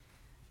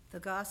The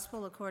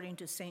Gospel according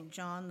to St.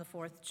 John, the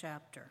 4th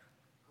chapter.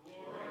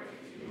 Glory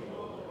to you,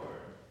 O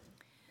Lord.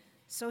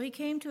 So he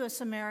came to a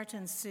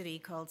Samaritan city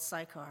called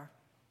Sychar,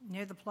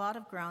 near the plot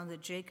of ground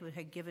that Jacob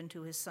had given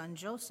to his son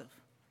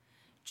Joseph.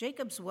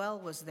 Jacob's well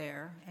was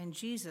there, and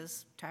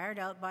Jesus, tired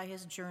out by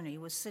his journey,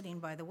 was sitting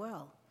by the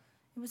well.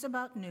 It was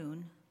about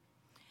noon.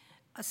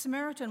 A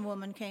Samaritan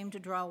woman came to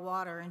draw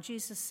water, and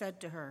Jesus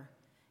said to her,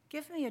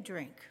 "Give me a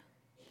drink."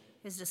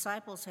 His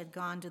disciples had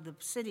gone to the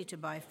city to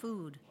buy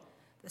food.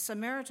 The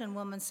Samaritan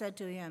woman said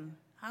to him,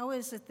 "How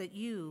is it that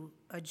you,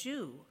 a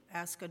Jew,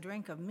 ask a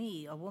drink of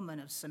me, a woman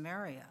of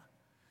Samaria?"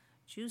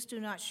 Jews do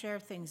not share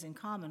things in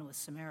common with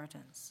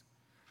Samaritans.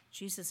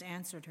 Jesus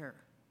answered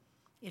her,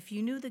 "If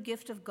you knew the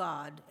gift of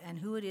God and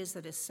who it is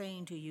that is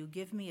saying to you,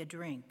 'Give me a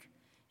drink,'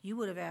 you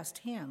would have asked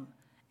him,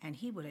 and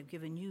he would have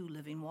given you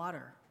living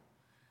water."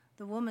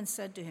 The woman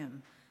said to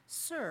him,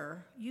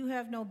 "Sir, you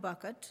have no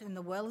bucket, and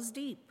the well is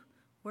deep.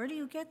 Where do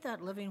you get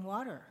that living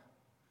water?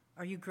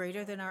 Are you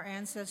greater than our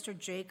ancestor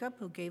Jacob,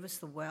 who gave us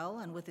the well,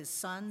 and with his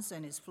sons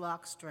and his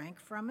flocks drank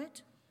from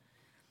it?"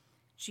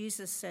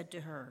 Jesus said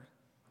to her,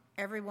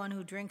 "Everyone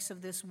who drinks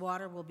of this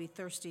water will be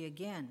thirsty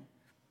again,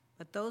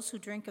 but those who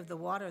drink of the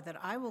water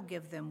that I will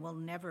give them will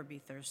never be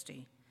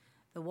thirsty.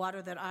 The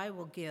water that I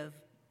will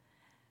give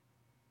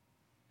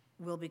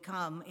will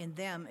become in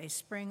them a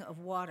spring of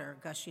water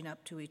gushing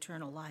up to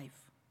eternal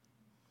life."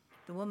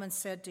 The woman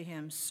said to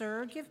him,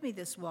 "Sir, give me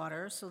this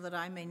water so that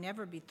I may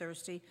never be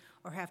thirsty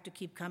or have to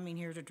keep coming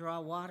here to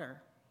draw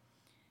water."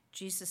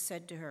 Jesus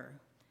said to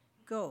her,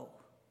 "Go,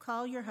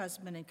 call your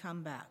husband and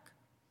come back."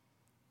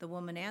 The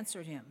woman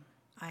answered him,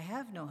 "I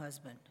have no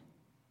husband."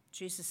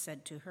 Jesus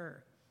said to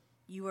her,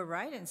 "You are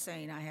right in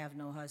saying, 'I have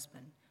no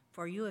husband,'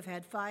 for you have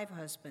had 5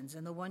 husbands,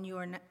 and the one you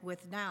are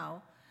with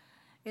now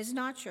is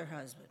not your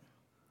husband.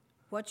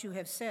 What you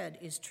have said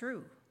is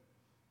true."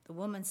 The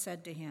woman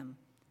said to him,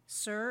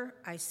 "Sir,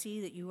 I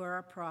see that you are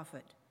a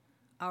prophet.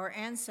 Our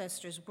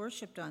ancestors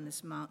worshipped on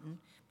this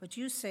mountain, but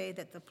you say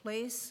that the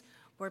place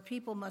where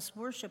people must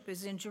worship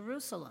is in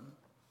Jerusalem."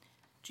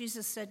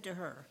 Jesus said to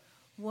her,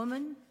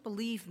 "Woman,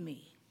 believe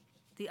me,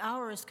 the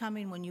hour is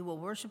coming when you will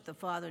worship the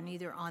Father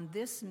neither on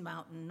this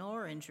mountain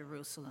nor in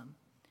Jerusalem.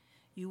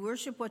 You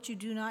worship what you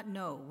do not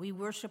know. We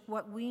worship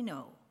what we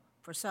know,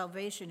 for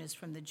salvation is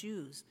from the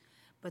Jews.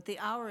 But the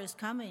hour is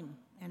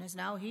coming and is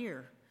now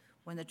here,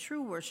 when the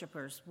true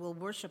worshipers will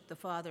worship the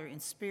Father in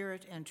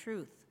spirit and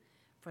truth,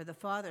 for the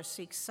Father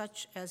seeks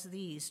such as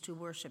these to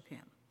worship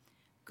him.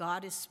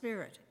 God is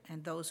spirit,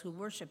 and those who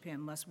worship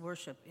him must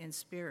worship in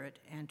spirit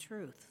and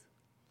truth."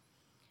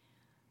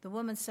 The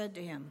woman said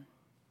to him,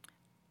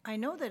 "I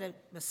know that a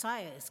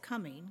Messiah is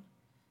coming,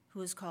 who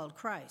is called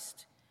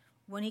Christ.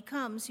 When he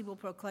comes, he will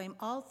proclaim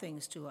all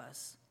things to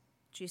us."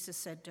 Jesus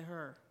said to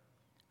her,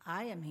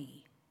 "I am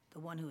he, the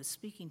one who is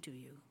speaking to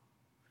you."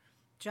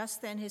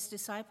 Just then his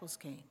disciples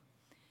came.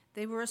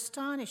 They were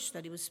astonished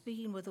that he was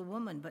speaking with a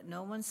woman, but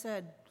no one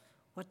said,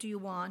 "What do you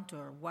want?"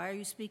 or "Why are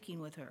you speaking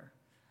with her?"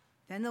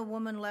 Then the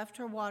woman left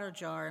her water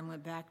jar and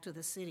went back to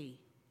the city.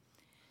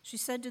 She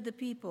said to the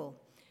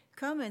people,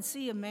 "Come and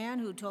see a man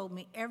who told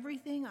me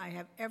everything I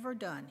have ever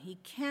done. He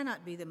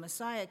cannot be the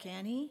Messiah,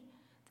 can he?"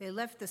 They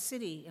left the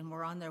city and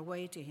were on their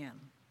way to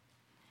him.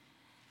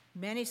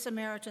 Many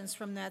Samaritans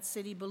from that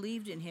city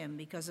believed in him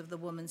because of the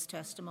woman's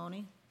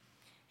testimony.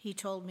 "He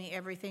told me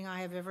everything I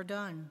have ever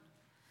done."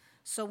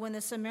 So when the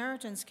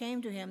Samaritans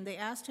came to him, they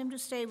asked him to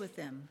stay with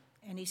them,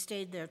 and he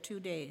stayed there 2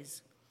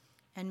 days.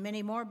 And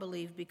many more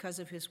believed because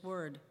of his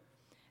word.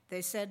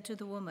 They said to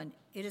the woman,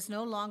 "It is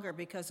no longer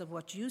because of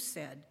what you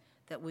said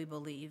that we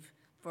believe,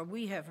 for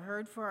we have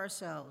heard for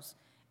ourselves,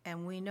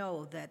 and we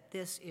know that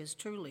this is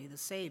truly the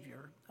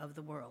Savior of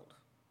the world."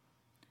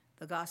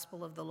 The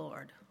Gospel of the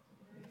Lord.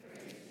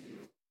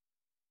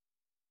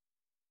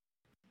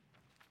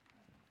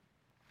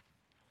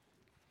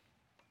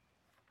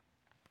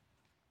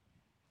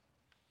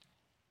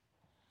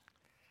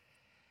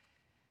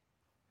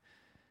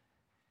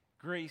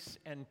 Grace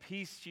and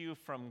peace to you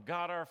from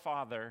God our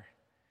Father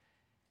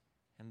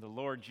and the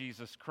Lord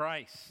Jesus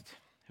Christ,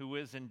 who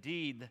is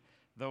indeed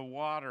the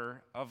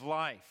water of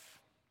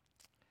life.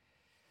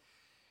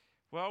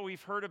 Well,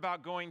 we've heard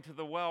about going to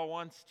the well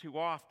once too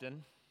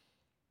often.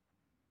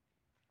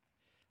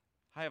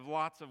 I have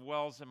lots of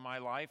wells in my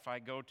life I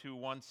go to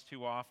once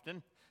too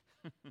often.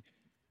 But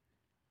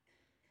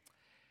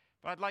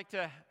I'd like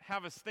to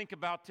have us think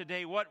about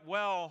today, what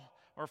well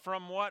or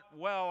from what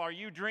well are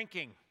you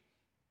drinking?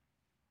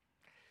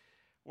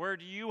 Where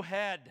do you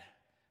head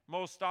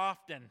most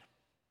often?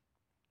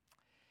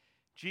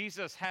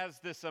 Jesus has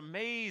this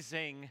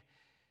amazing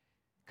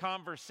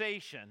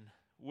conversation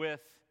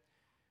with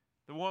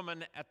the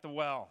woman at the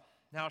well.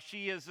 Now,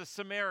 she is a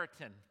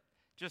Samaritan.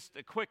 Just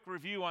a quick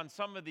review on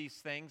some of these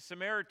things.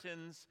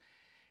 Samaritans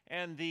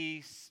and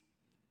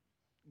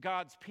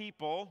God's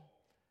people,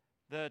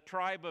 the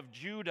tribe of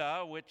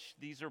Judah, which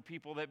these are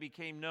people that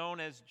became known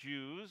as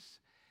Jews.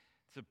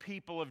 It's a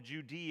people of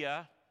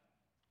Judea.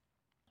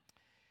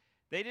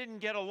 They didn't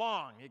get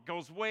along. It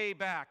goes way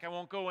back. I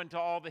won't go into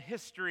all the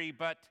history,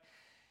 but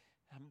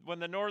When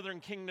the northern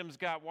kingdoms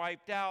got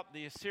wiped out,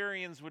 the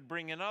Assyrians would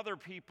bring in other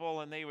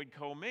people and they would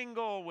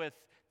commingle with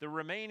the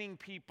remaining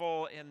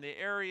people in the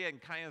area and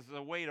kind of as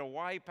a way to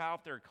wipe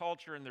out their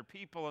culture and their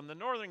people. And the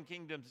northern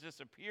kingdoms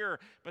disappear,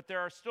 but there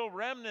are still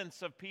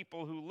remnants of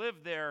people who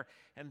live there,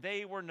 and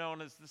they were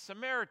known as the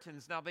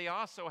Samaritans. Now, they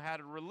also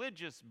had a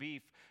religious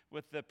beef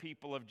with the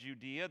people of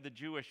Judea, the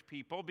Jewish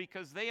people,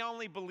 because they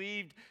only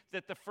believed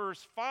that the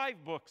first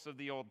 5 books of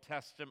the Old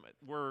Testament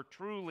were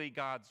truly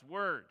God's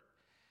Word.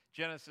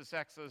 Genesis,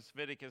 Exodus,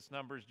 Leviticus,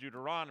 Numbers,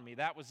 Deuteronomy.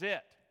 That was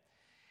it.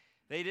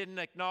 They didn't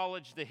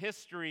acknowledge the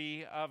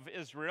history of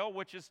Israel,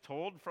 which is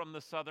told from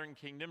the southern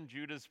kingdom,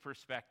 Judah's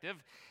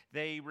perspective.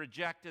 They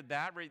rejected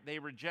that. They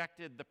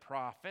rejected the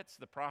prophets.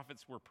 The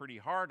prophets were pretty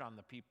hard on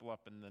the people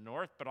up in the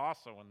north, but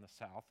also in the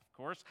south, of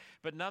course.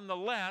 But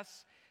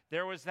nonetheless,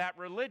 there was that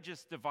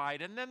religious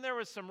divide. And then there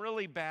was some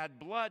really bad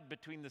blood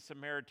between the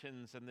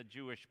Samaritans and the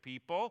Jewish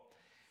people.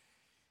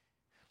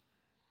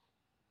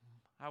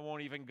 I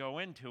won't even go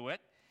into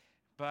it,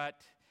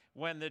 but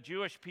when the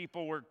Jewish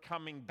people were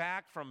coming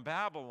back from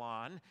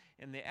Babylon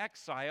in the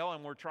exile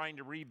and were trying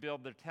to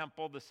rebuild the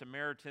temple, the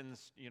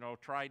Samaritans,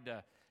 tried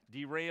to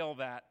derail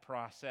that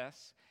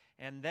process.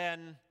 And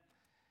then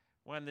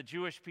when the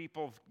Jewish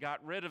people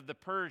got rid of the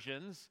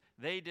Persians,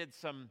 they did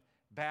some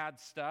bad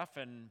stuff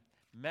and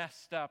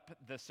messed up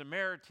the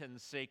Samaritan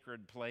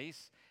sacred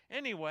place.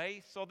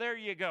 Anyway, so there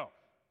you go.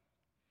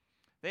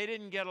 They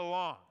didn't get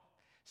along.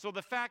 So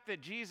the fact that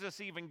Jesus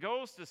even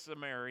goes to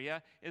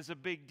Samaria is a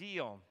big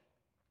deal.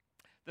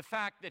 The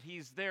fact that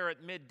he's there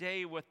at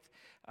midday with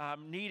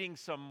needing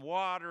some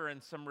water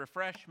and some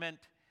refreshment,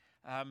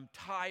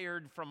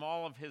 tired from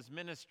all of his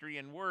ministry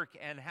and work,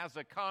 and has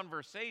a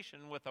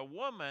conversation with a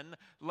woman,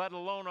 let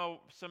alone a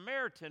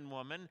Samaritan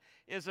woman,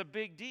 is a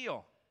big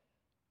deal.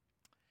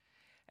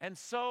 And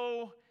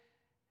so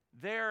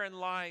therein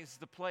lies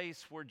the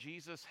place where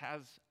Jesus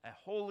has a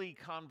holy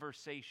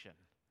conversation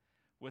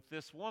with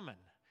this woman,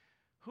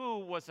 who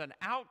was an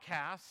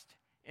outcast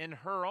in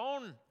her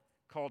own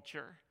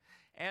culture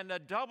and a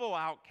double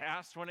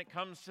outcast when it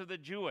comes to the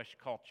Jewish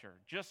culture,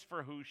 just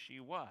for who she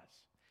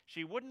was.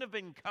 She wouldn't have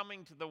been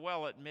coming to the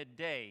well at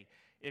midday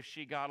if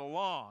she got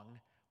along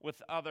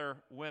with other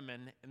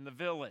women in the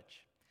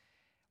village,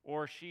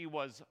 or she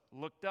was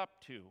looked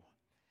up to.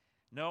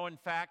 No, in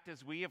fact,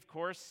 as we, of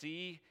course,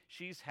 see,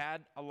 she's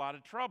had a lot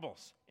of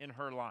troubles in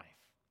her life.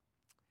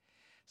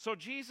 So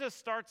Jesus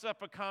starts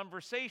up a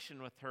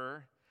conversation with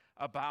her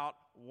about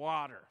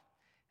water.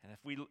 And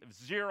if we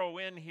zero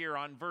in here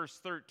on verse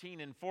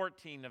 13 and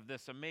 14 of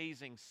this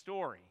amazing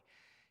story,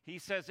 he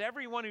says,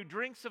 "Everyone who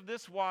drinks of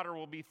this water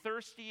will be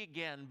thirsty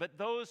again, but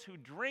those who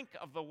drink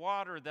of the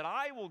water that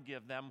I will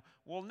give them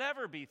will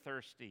never be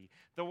thirsty.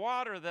 The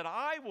water that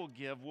I will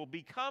give will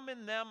become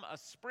in them a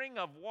spring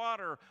of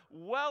water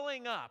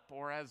welling up,"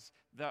 or as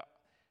the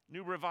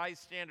New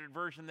Revised Standard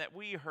Version that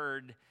we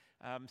heard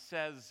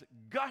says,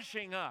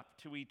 gushing up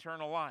to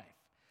eternal life.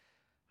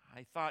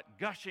 I thought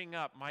gushing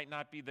up might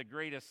not be the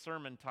greatest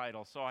sermon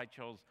title, so I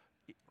chose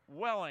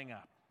welling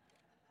up.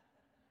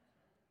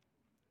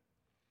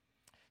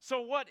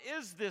 So what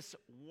is this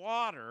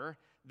water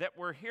that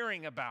we're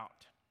hearing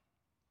about?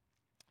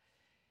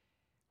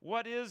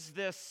 What is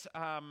this,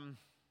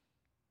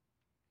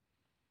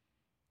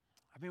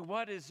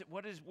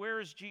 where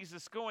is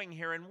Jesus going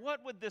here? And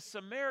what would this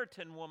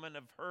Samaritan woman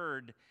have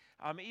heard,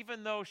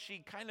 even though she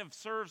kind of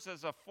serves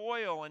as a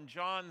foil in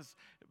John's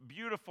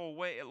beautiful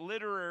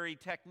literary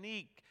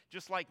technique,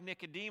 just like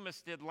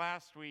Nicodemus did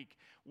last week,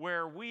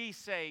 where we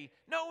say,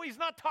 no, he's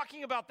not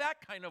talking about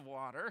that kind of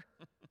water.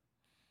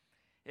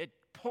 It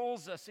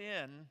pulls us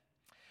in.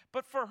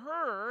 But for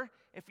her,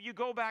 if you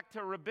go back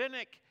to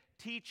rabbinic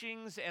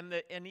teachings and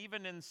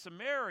even in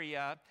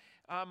Samaria,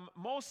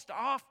 most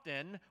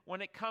often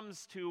when it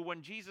comes to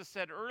when Jesus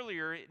said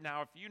earlier,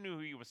 now if you knew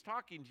who he was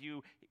talking to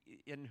you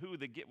and who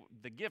the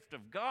gift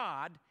of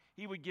God,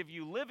 he would give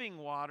you living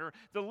water.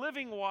 The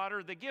living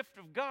water, the gift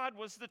of God,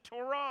 was the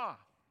Torah.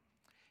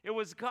 It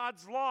was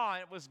God's law.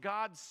 It was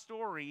God's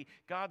story,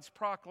 God's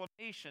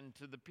proclamation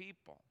to the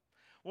people.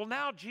 Well,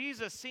 now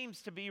Jesus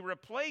seems to be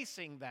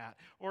replacing that,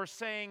 or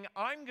saying,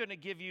 I'm going to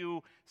give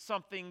you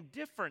something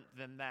different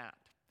than that.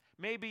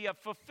 Maybe a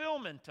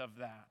fulfillment of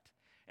that.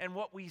 And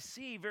what we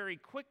see very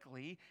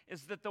quickly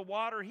is that the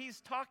water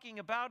he's talking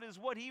about is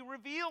what he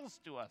reveals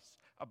to us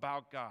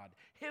about God.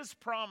 His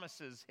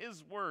promises,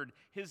 his word,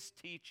 his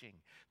teaching.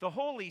 The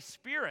Holy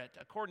Spirit,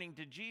 according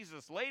to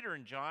Jesus later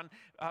in John,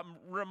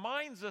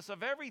 reminds us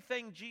of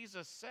everything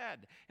Jesus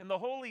said. And the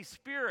Holy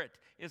Spirit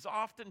is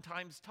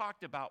oftentimes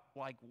talked about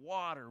like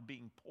water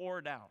being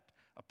poured out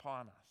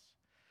upon us.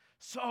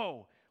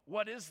 So,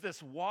 what is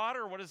this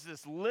water? What is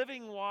this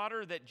living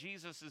water that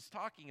Jesus is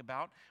talking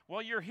about?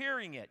 Well, you're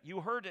hearing it. You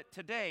heard it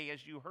today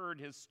as you heard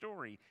his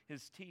story,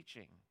 his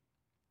teaching.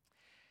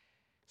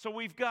 So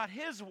we've got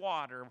his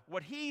water,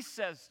 what he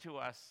says to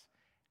us,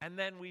 and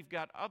then we've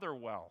got other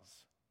wells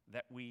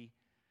that we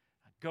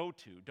go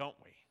to, don't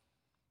we?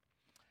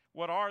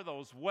 What are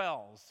those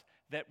wells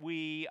that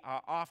we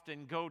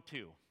often go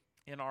to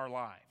in our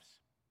lives?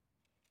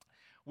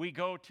 We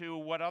go to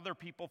what other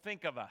people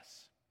think of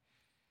us.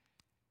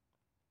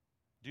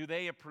 Do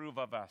they approve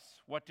of us?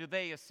 What do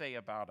they say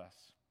about us?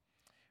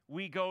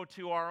 We go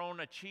to our own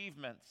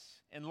achievements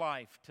in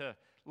life to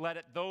let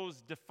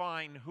those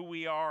define who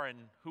we are and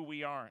who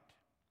we aren't.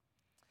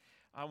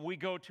 We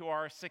go to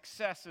our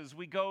successes.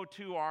 We go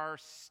to our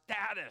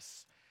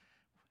status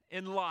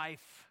in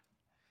life.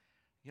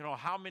 You know,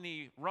 how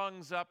many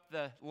rungs up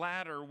the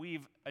ladder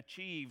we've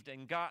achieved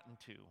and gotten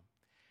to.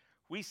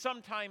 We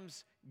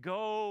sometimes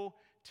go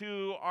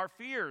to our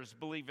fears,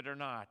 believe it or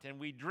not, and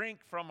we drink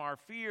from our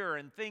fear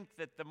and think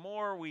that the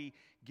more we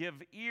give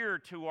ear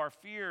to our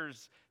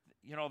fears,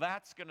 you know,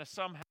 that's going to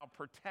somehow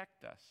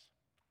protect us.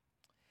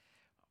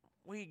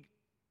 We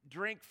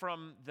drink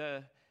from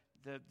the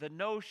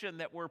notion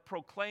that we're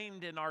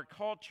proclaimed in our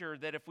culture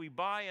that if we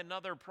buy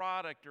another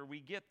product or we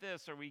get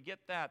this or we get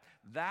that,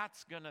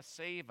 that's going to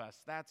save us.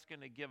 That's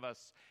going to give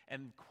us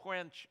and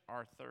quench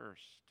our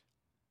thirst.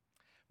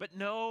 But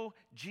no,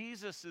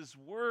 Jesus'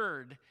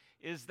 word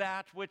is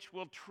that which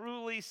will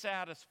truly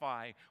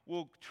satisfy,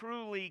 will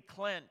truly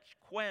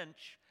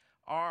quench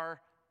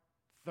our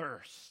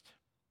thirst.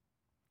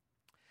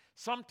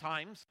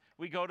 Sometimes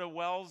we go to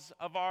wells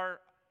of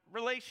our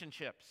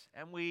relationships,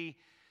 and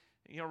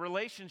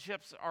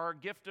relationships are a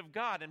gift of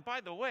God. And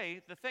by the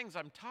way, the things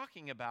I'm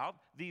talking about,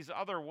 these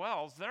other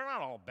wells, they're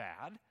not all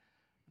bad.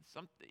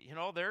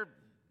 Their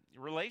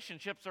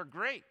relationships are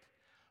great.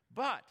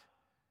 But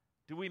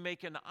do we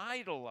make an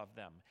idol of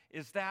them?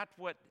 Is that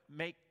what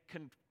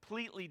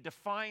completely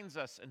defines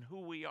us and who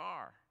we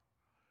are?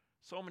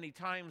 So many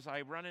times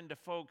I run into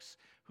folks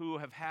who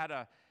have had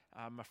a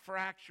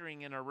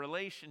fracturing in a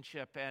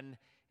relationship, and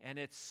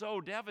it's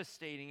so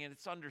devastating, and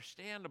it's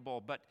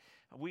understandable. But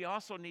we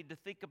also need to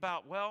think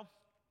about, well,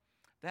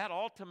 that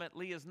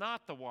ultimately is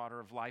not the water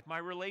of life. My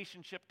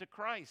relationship to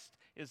Christ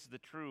is the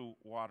true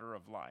water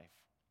of life.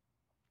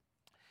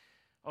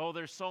 Oh,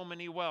 there's so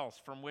many wells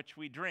from which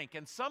we drink,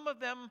 and some of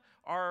them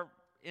are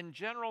in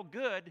general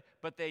good,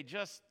 but they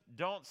just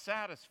don't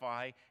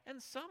satisfy,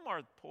 and some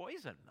are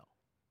poison, though.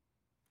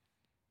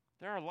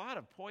 There are a lot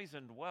of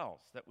poisoned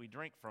wells that we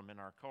drink from in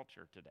our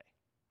culture today.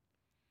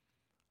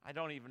 I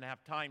don't even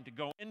have time to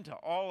go into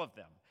all of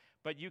them,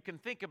 but you can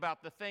think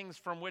about the things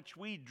from which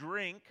we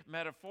drink,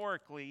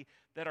 metaphorically,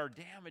 that are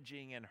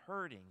damaging and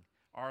hurting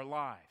our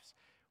lives.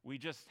 We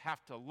just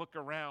have to look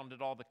around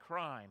at all the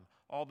crime,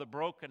 all the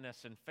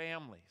brokenness in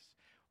families,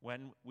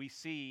 when we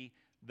see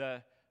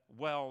the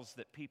wells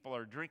that people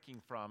are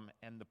drinking from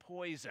and the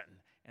poison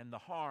and the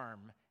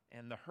harm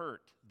and the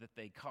hurt that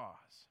they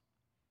cause.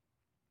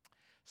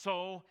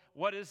 So,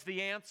 what is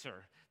the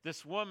answer?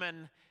 This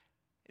woman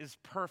is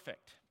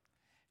perfect.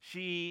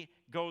 She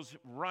goes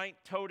right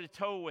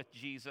toe-to-toe with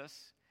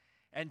Jesus,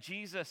 and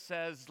Jesus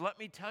says, let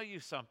me tell you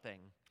something.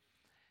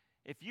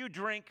 If you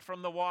drink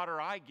from the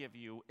water I give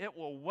you, it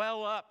will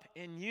well up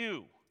in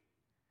you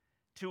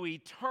to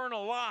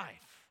eternal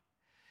life.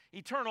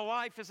 Eternal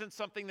life isn't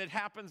something that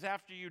happens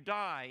after you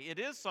die. It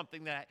is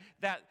something that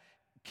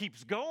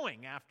keeps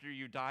going after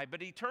you die,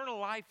 but eternal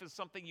life is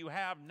something you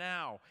have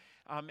now.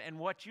 And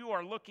what you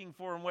are looking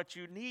for and what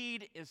you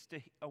need is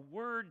a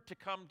word to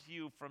come to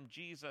you from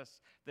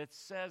Jesus that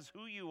says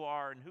who you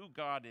are and who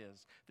God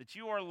is, that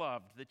you are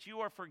loved, that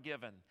you are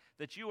forgiven,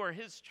 that you are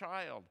His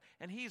child,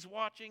 and He's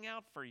watching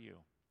out for you.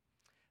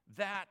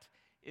 That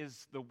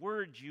is the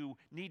word you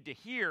need to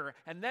hear,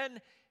 and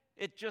then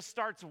it just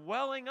starts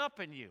welling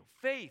up in you.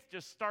 Faith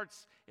just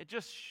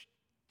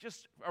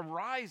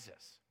arises.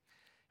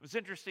 It was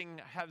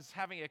interesting. I was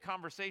having a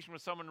conversation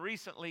with someone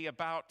recently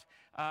about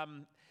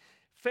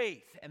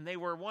faith, and they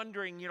were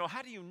wondering,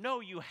 how do you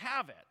know you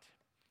have it?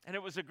 And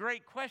it was a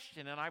great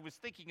question, and I was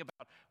thinking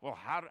about, well,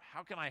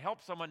 how can I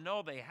help someone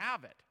know they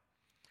have it?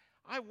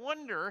 I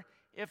wonder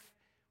if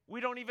we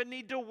don't even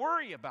need to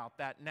worry about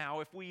that now.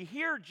 If we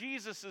hear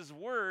Jesus'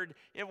 word,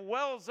 it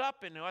wells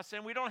up into us,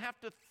 and we don't have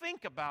to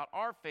think about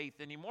our faith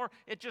anymore.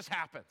 It just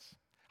happens.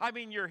 I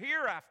mean, you're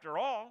here after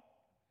all.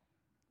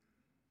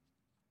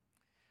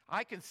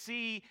 I can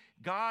see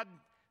God,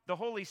 the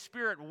Holy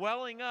Spirit,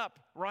 welling up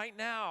right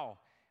now,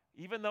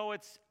 even though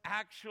it's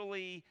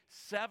actually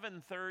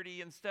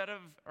 7:30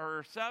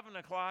 or 7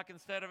 o'clock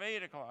instead of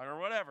 8 o'clock or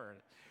whatever.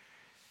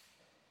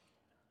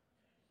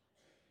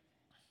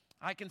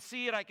 I can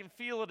see it, I can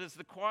feel it as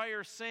the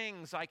choir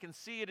sings. I can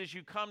see it as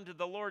you come to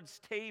the Lord's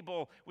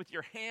table with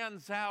your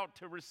hands out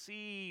to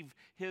receive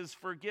His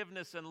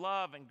forgiveness and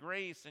love and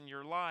grace in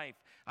your life.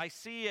 I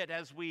see it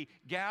as we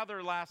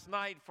gather last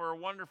night for a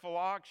wonderful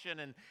auction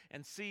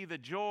and see the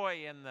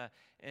joy and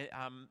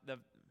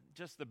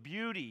the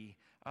beauty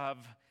of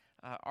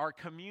our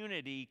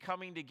community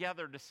coming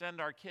together to send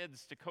our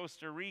kids to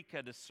Costa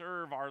Rica to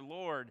serve our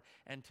Lord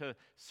and to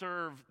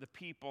serve the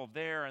people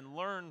there and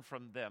learn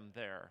from them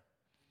there.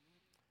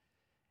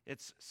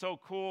 It's so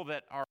cool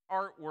that our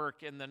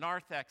artwork in the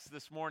narthex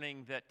this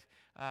morning that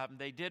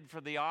they did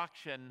for the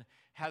auction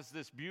has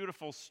this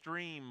beautiful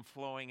stream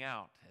flowing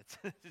out.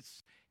 It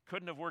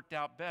couldn't have worked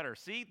out better.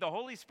 See, the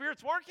Holy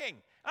Spirit's working,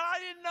 and I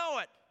didn't know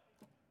it.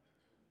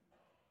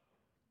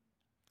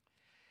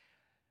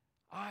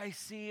 I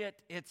see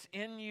it. It's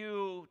in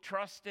you.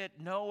 Trust it.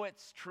 Know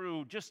it's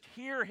true. Just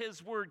hear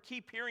his word.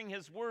 Keep hearing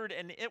his word,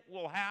 and it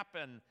will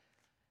happen.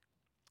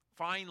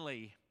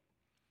 Finally,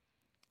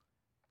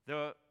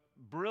 the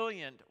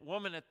brilliant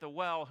woman at the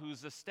well,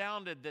 who's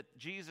astounded that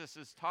Jesus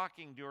is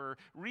talking to her,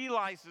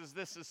 realizes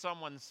this is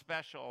someone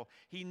special.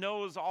 He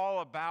knows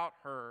all about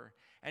her.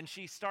 And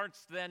she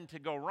starts then to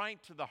go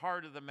right to the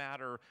heart of the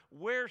matter.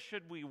 Where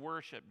should we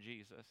worship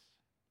Jesus?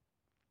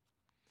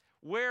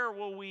 Where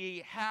will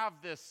we have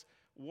this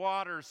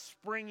water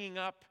springing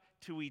up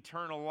to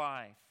eternal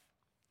life?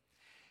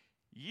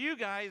 You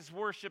guys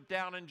worship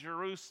down in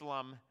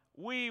Jerusalem.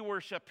 We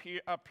worship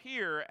up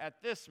here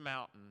at this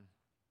mountain,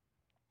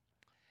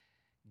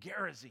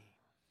 Gerizim.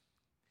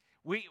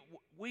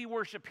 We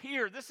worship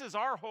here. This is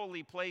our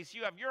holy place.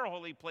 You have your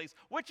holy place.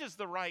 Which is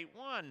the right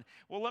one?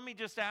 Well, let me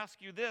just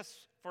ask you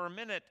this for a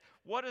minute.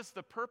 What is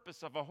the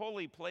purpose of a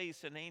holy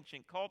place in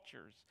ancient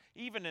cultures,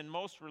 even in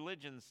most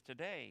religions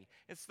today?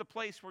 It's the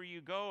place where you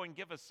go and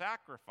give a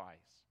sacrifice.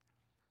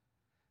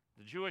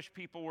 The Jewish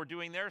people were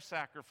doing their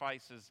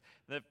sacrifices.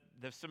 The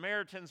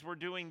Samaritans were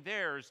doing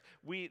theirs.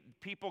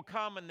 People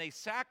come and they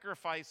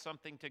sacrifice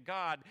something to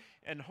God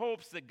in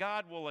hopes that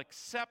God will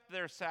accept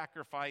their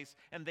sacrifice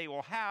and they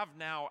will have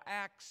now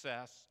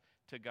access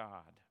to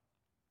God.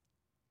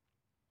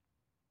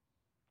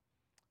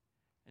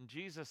 And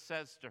Jesus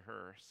says to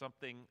her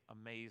something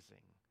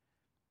amazing.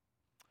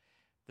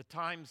 The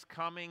time's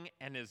coming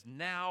and is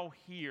now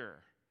here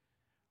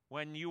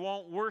when you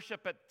won't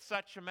worship at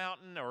such a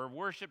mountain or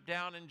worship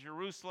down in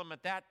Jerusalem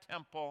at that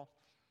temple,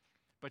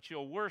 but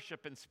you'll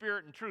worship in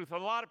spirit and truth. A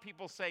lot of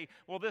people say,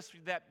 well,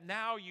 that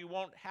now you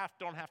don't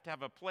have to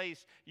have a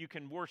place you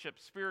can worship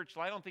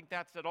spiritually. I don't think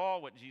that's at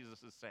all what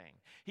Jesus is saying.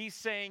 He's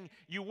saying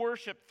you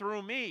worship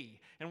through me,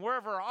 and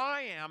wherever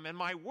I am and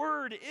my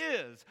word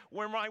is,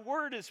 where my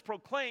word is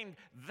proclaimed,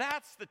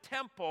 that's the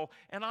temple,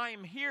 and I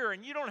am here,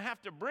 and you don't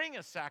have to bring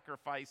a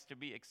sacrifice to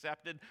be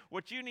accepted.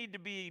 What you need to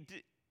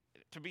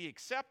be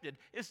accepted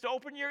is to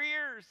open your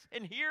ears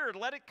and hear.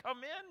 Let it come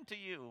in to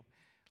you.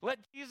 Let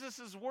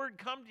Jesus' word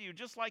come to you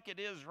just like it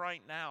is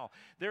right now.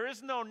 There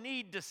is no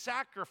need to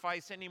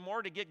sacrifice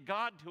anymore to get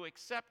God to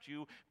accept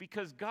you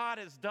because God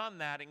has done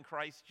that in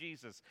Christ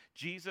Jesus.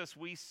 Jesus,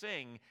 we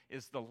sing,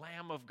 is the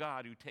Lamb of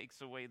God who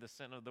takes away the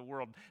sin of the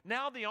world.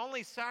 Now the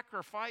only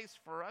sacrifice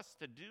for us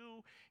to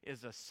do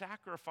is a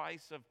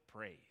sacrifice of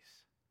praise.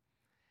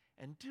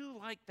 And do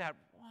like that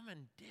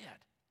woman did.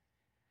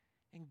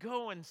 And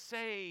go and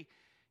say,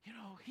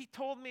 he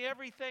told me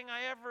everything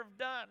I ever have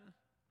done.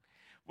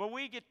 Well,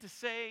 we get to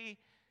say,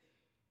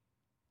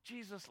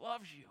 Jesus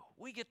loves you.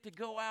 We get to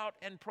go out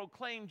and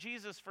proclaim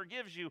Jesus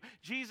forgives you.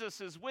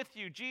 Jesus is with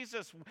you.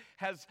 Jesus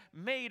has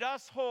made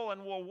us whole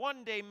and will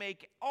one day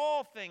make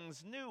all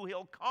things new.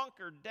 He'll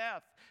conquer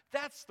death.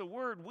 That's the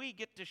word we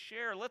get to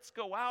share. Let's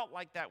go out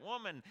like that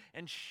woman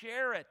and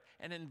share it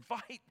and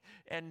invite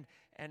and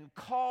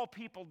call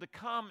people to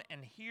come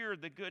and hear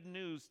the good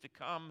news, to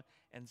come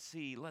and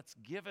see. Let's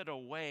give it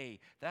away.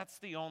 That's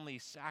the only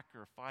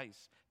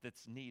sacrifice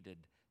that's needed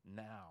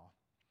now.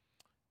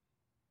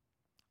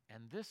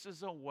 And this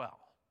is a well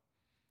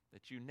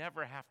that you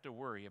never have to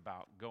worry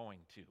about going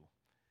to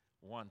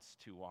once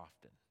too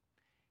often.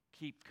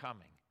 Keep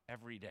coming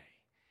every day.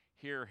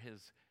 Hear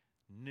his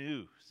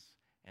news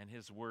and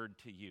his word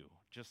to you,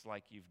 just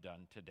like you've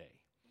done today.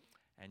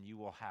 And you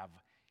will have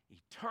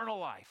eternal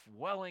life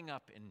welling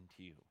up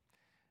into you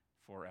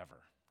forever.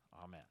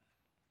 Amen.